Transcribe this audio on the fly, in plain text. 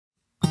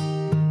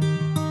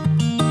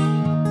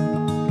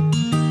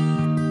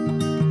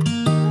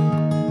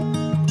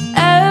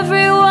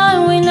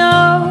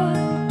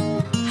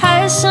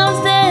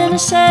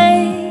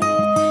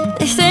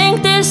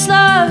this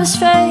love is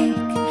fake,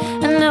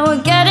 and that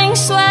we're getting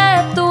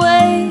swept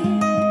away.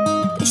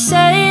 They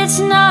say it's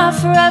not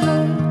forever,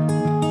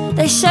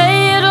 they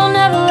say it'll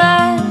never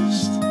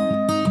last,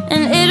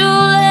 and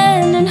it'll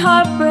end in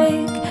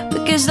heartbreak,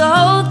 because the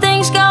whole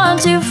thing's gone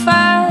too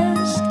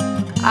fast.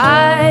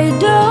 I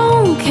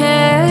don't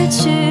care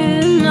to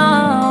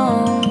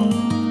know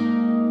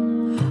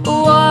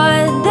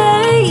what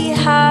they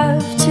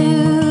have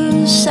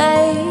to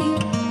say,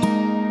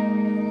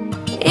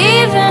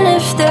 even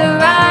if they're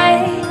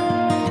right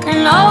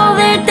and all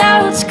their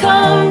doubts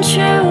come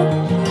true.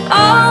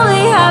 All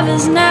we have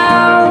is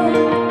now,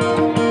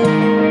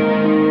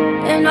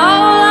 and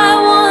all I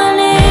want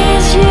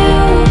is you.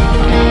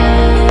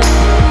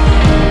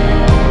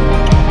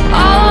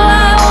 All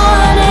I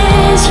want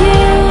is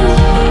you.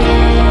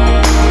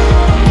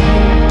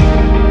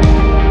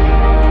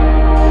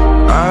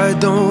 I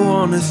don't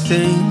wanna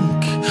think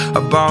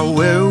about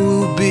where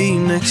we'll be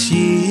next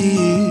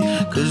year,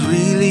 'cause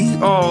really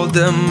all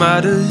that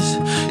matters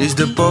is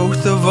that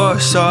both of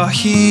us are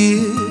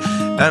here.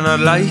 And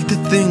I'd like to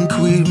think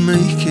we'd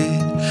make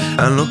it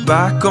and look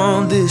back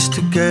on this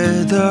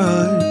together.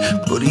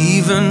 But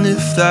even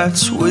if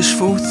that's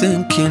wishful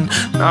thinking,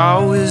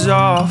 now is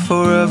our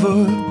forever.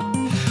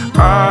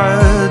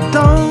 I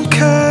don't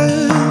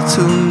care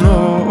to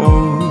know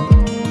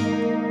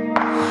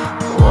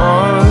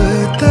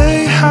what they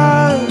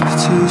have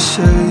to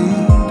say,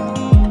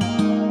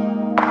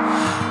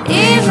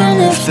 even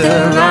if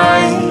they're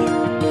right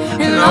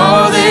and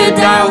all their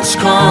doubts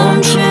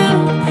come true.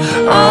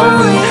 All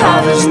we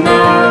have is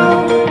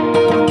now,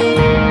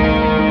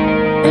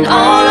 and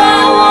all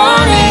I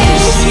want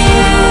is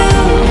you.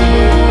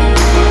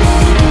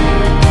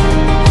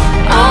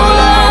 All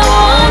I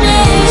want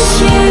is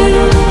you.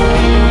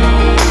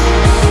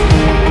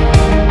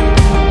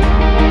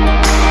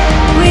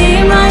 We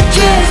might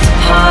drift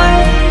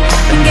apart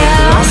and get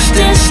lost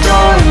in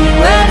stormy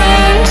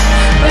weather,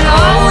 but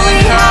all we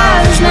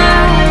have is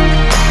now,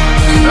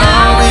 and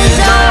now is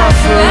our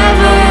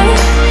forever.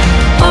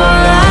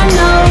 All I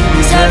know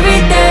is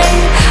every day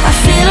I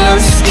feel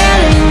it's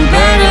getting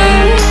better.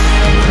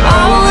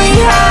 All we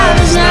have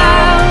is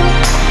now,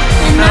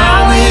 and now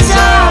is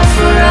our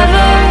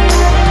forever.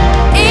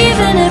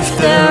 Even if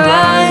they're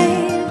right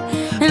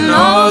and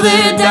all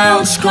their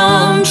doubts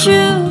come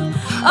true,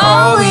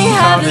 all we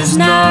have is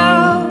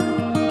now,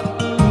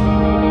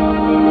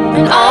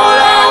 and all